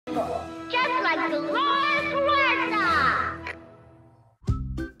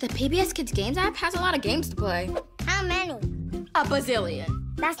The PBS Kids Games app has a lot of games to play. How many? A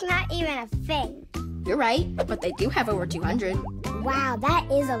bazillion. That's not even a thing. You're right, but they do have over 200. Wow,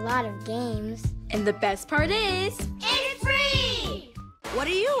 that is a lot of games. And the best part is... it's free! What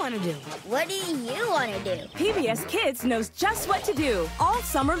do you want to do? What do you want to do? PBS Kids knows just what to do all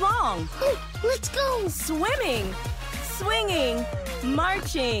summer long. Let's go! Swimming, swinging,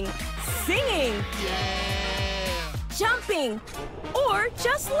 marching, singing. Yeah! Jumping, or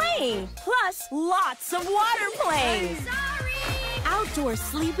just laying. Plus, lots of water playing. Sorry! Outdoor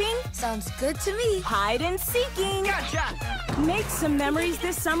sleeping. Sounds good to me. Hide and seeking. Gotcha! Make some memories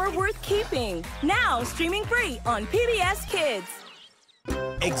this summer worth keeping. Now streaming free on PBS Kids.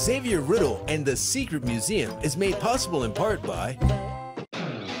 Xavier Riddle and the Secret Museum is made possible in part by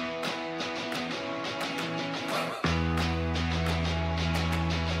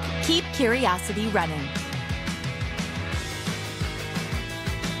Keep curiosity running.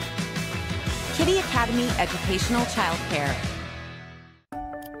 Kitty Academy Educational Childcare.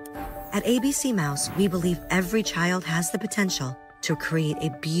 At ABC Mouse, we believe every child has the potential to create a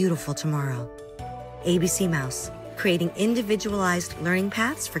beautiful tomorrow. ABC Mouse, creating individualized learning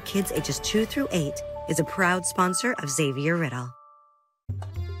paths for kids ages 2 through 8, is a proud sponsor of Xavier Riddle.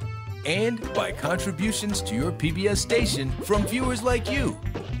 and by contributions to your PBS station from viewers like you.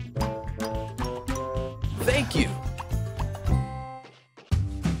 Thank you.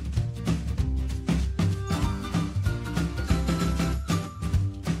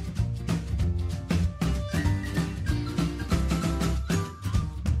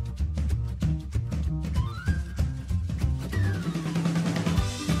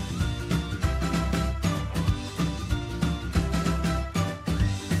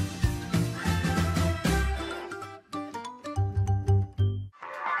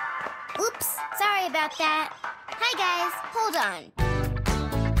 Oops, sorry about that. Hi guys, hold on.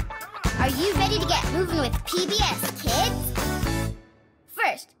 Are you ready to get moving with PBS Kids?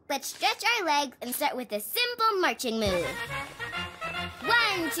 First, let's stretch our legs and start with a simple marching move.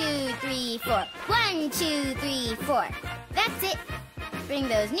 1, 2, 3, 4. 1, 2, 3, 4. That's it. Bring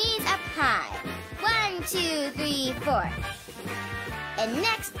those knees up high. 1, 2, 3, 4. And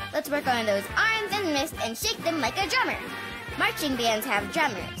next, let's work on those arms and wrists and shake them like a drummer. Marching bands have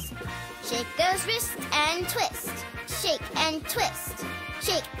drummers. Shake those wrists and twist. Shake and twist.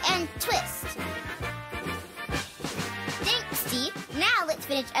 Shake and twist. Thanks, Steve. Now let's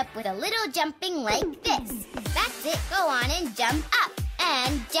finish up with a little jumping like this. That's it. Go on and jump up.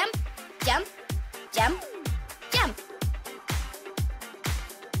 And jump, jump, jump, jump.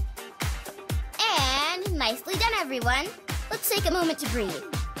 And nicely done, everyone. Let's take a moment to breathe.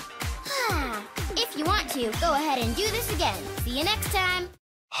 If you want to, go ahead and do this again. See you next time.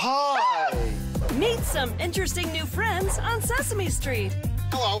 Hi! Meet some interesting new friends on Sesame Street.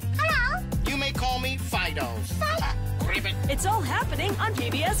 Hello. Hello. You may call me Fido. Ribbit. It's all happening on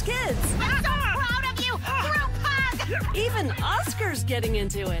PBS Kids. I'm so proud of you. Group hug. Even Oscar's getting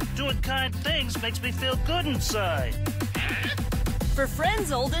into it. Doing kind things makes me feel good inside. For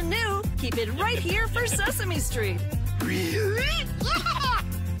friends old and new, keep it right here for Sesame Street. Really? Yeah.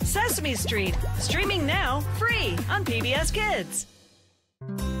 Sesame Street, streaming now, free on PBS Kids.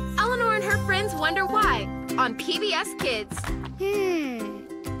 Eleanor and her friends wonder why on PBS Kids.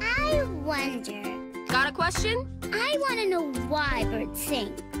 I wonder. Got a question? I want to know why birds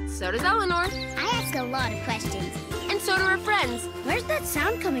sing. So does Eleanor. I ask a lot of questions. And so do her friends. Where's that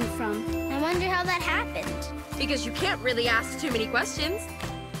sound coming from? I wonder how that happened. Because you can't really ask too many questions.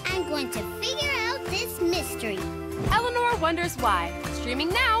 I'm going to figure out this mystery. Eleanor Wonders Why. Streaming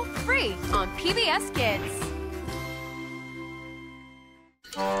now, free on PBS Kids.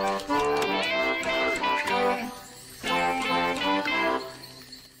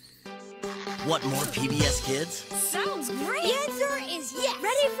 Want more PBS Kids? Sounds great. The answer is yes.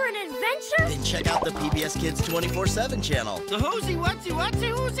 Ready for an adventure? Then check out the PBS Kids 24/7 channel. The whoosy, whatsy,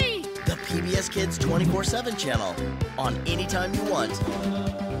 whatsy, whoosy. The PBS Kids 24/7 channel. On anytime you want.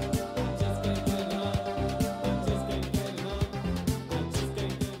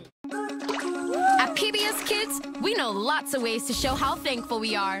 At PBS Kids, we know lots of ways to show how thankful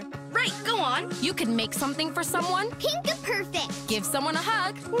we are. Right, go on. You can make something for someone. Pink perfect. Give someone a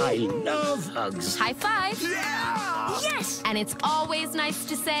hug. I love hugs. High five. Yeah! Yes. And it's always nice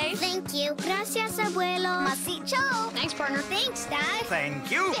to say, Thank you. Gracias, abuelo. Masicho. thanks, partner. Thanks, Dad.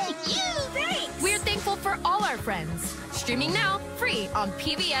 Thank you. Thank you. Thanks. We're thankful for all our friends. Streaming now, free on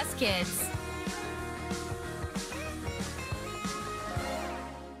PBS Kids.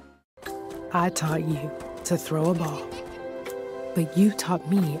 I taught you to throw a ball. But you taught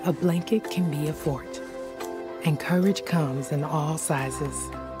me a blanket can be a fort, and courage comes in all sizes.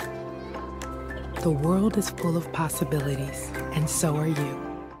 The world is full of possibilities, and so are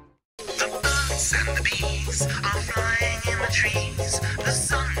you. The birds and the bees are flying in the trees. The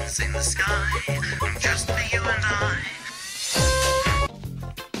sun's in the sky, just for you and I.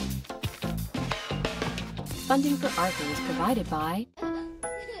 Funding for Arthur is provided by...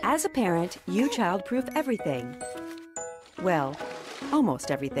 As a parent, you child-proof everything. Well, almost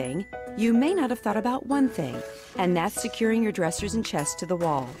everything. You may not have thought about one thing, and that's securing your dressers and chests to the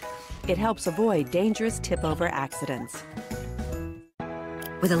wall. It helps avoid dangerous tip-over accidents.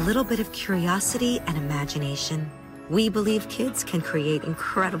 With a little bit of curiosity and imagination, we believe kids can create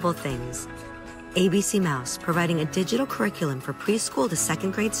incredible things. ABC Mouse, providing a digital curriculum for preschool to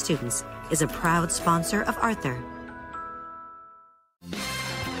second grade students, is a proud sponsor of Arthur.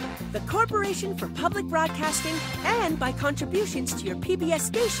 The Corporation for Public Broadcasting, and by contributions to your PBS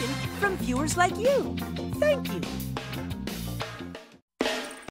station from viewers like you. Thank you.